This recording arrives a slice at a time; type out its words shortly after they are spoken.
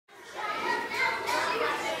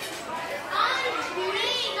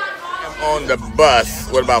on the bus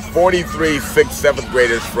with about 43 6th, 7th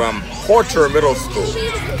graders from Porter Middle School.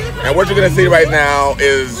 And what you're going to see right now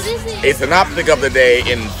is a synoptic of the day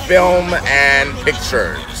in film and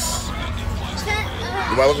pictures.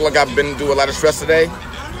 Do I look like I've been through a lot of stress today?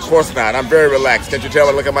 Of course not. I'm very relaxed. Can't you tell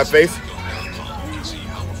by the look at my face?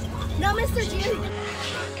 No, Mr. Jim.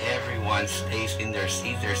 Everyone stays in their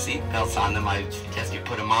seat belts on them. I suggest you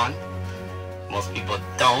put them on. Most people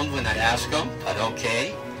don't when I ask them, but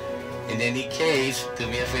okay. In any case, do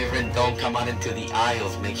me a favor and don't come out into the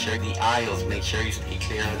aisles. Make sure you stay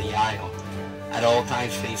clear of the aisle. At all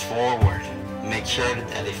times, face forward. Make sure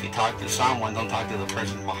that if you talk to someone, don't talk to the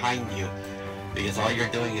person behind you, because all you're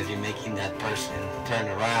doing is you're making that person turn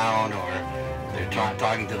around, or they're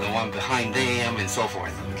talking to the one behind them, and so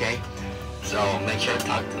forth, okay? So make sure to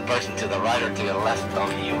talk to the person to the right or to the left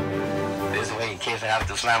of you. This way, in case I have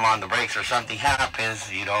to slam on the brakes or something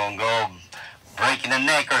happens, you don't go breaking a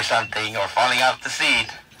neck or something, or falling off the seat.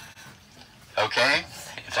 Okay?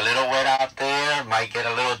 It's a little wet out there. Might get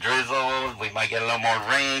a little drizzle. We might get a little more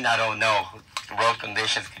rain. I don't know. Road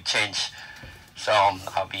conditions could change. So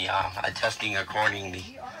I'll be adjusting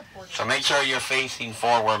accordingly. So make sure you're facing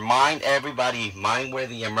forward. Mind where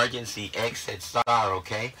the emergency exits are,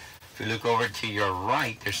 okay? If you look over to your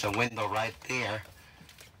right, there's a window right there.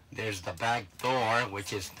 There's the back door,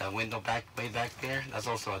 which is the window way back there. That's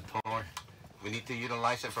also a door. We need to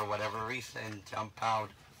utilize it for whatever reason. Jump out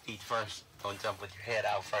feet first. Don't jump with your head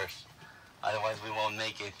out first. Otherwise, we won't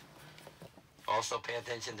make it. Also, pay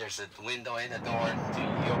attention. There's a window and a door to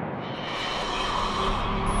your...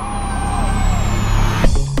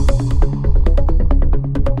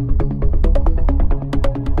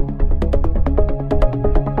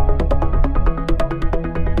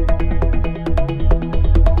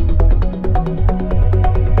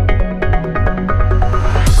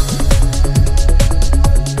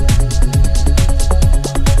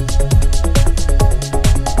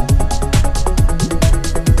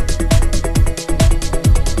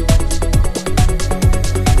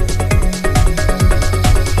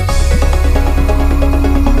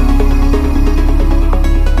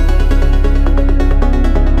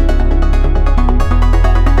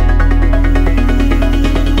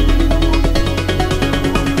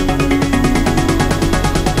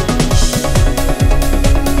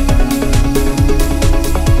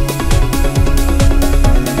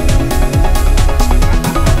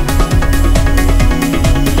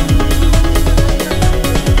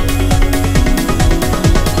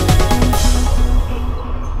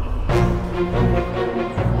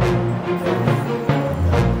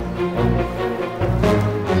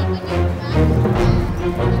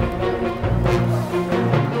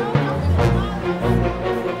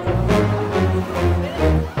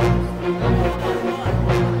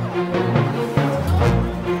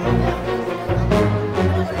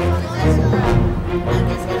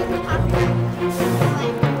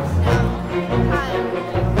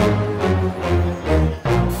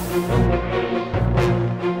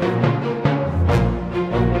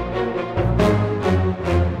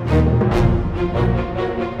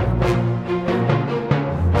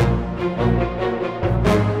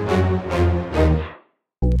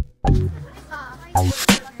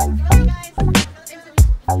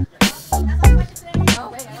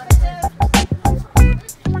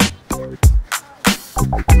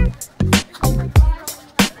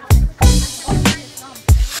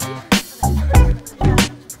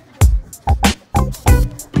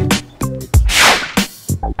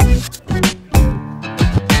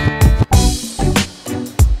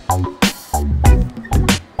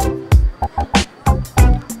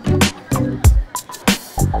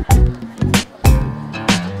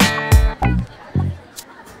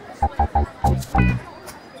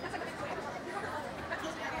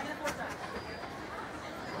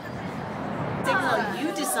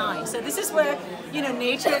 So this is where,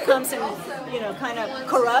 nature comes and, kind of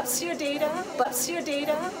corrupts your data,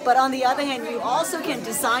 but on the other hand, you also can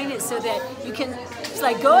design it so that you can, it's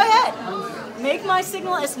like, go ahead, make my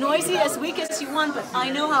signal as noisy, as weak as you want, but I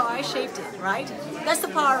know how I shaped it, right? That's the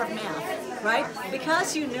power of math, right?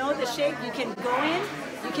 Because you know the shape, you can go in,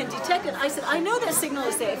 you can detect it. I said, I know that signal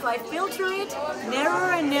is there. If I filter it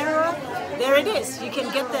narrower and narrower, there it is. You can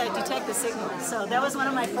detect the signal. So that was one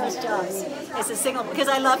of my first jobs as a signal, because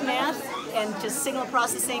I love math, and just signal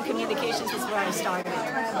processing communications was where I started.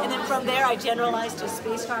 And then from there I generalized to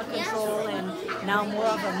space-time control, and now more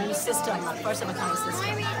of a new system, a first-of-a-kind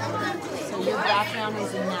system. So your background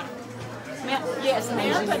is in that. Yes,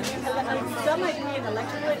 math, but some I do in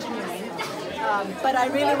electrical engineering. But I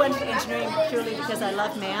really went to engineering purely because I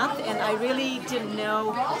love math, and I really didn't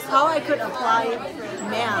know how I could apply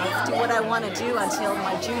math to what I want to do until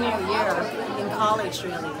my junior year in college,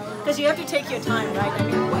 really. Because you have to take your time, right? I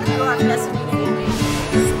mean, you are fascinated in math.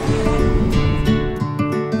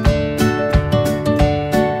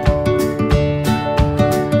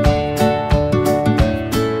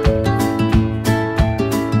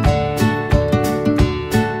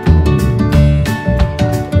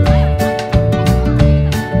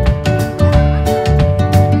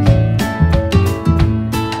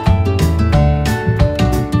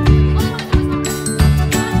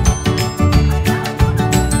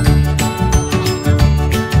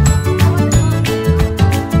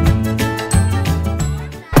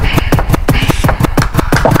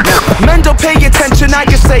 Pay attention, I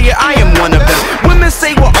just say it, I am one of them. Women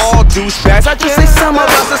say we're all douchebags, I just say some of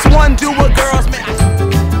us, that's one do what girls man.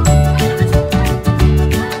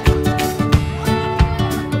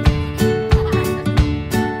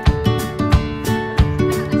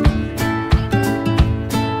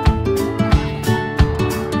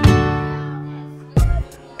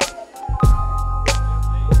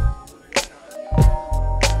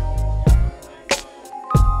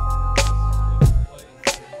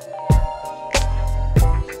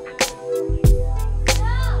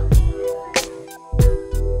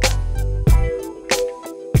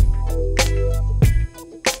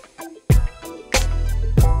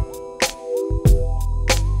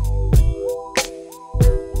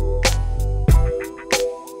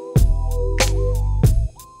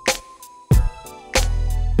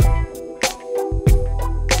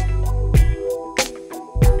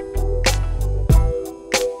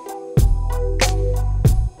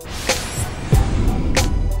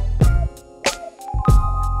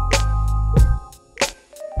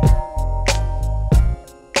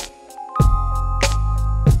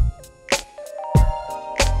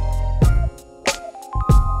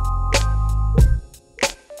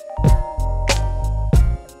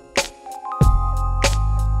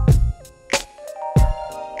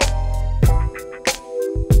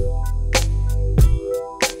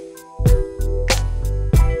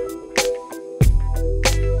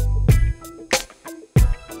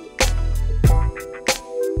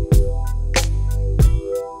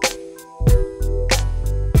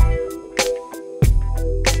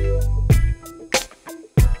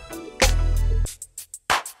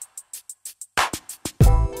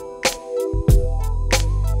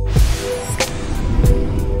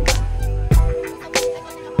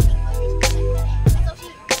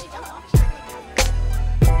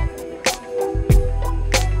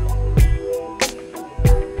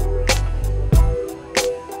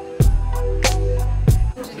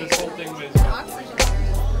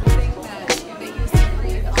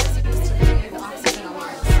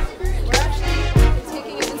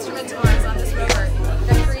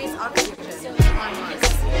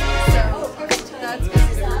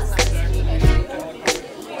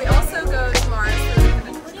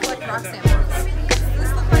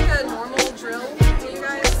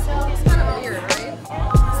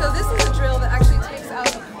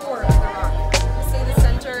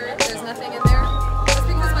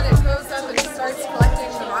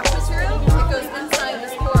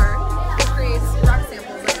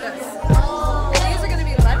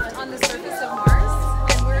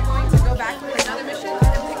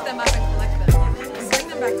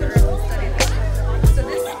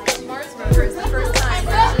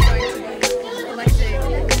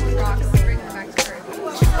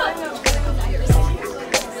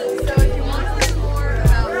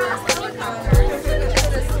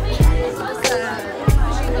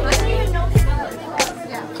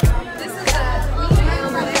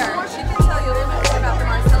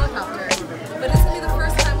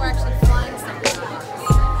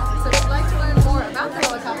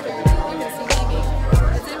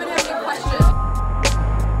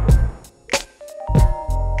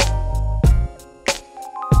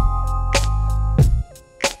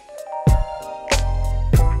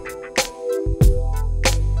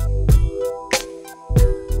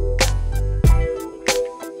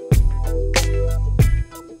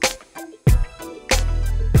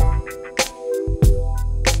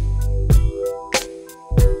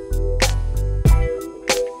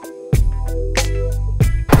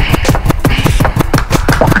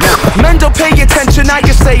 Pay attention, I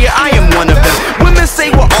just say it, I am one of them. Women say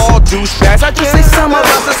we're all douchebags, I just say some of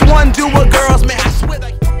us, that's one do what girls man. I swear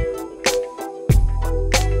that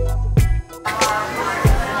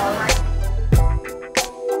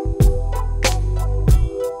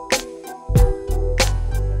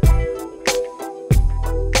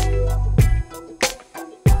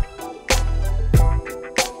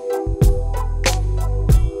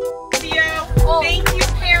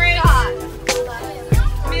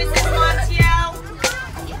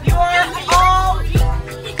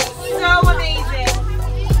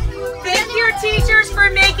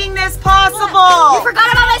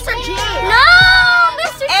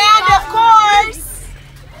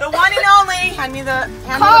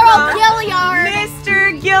Carl Gilliard.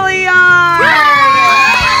 Mr. Gilliard.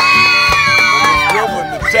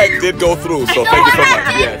 The check did go through, so thank you so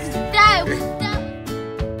much. Yes.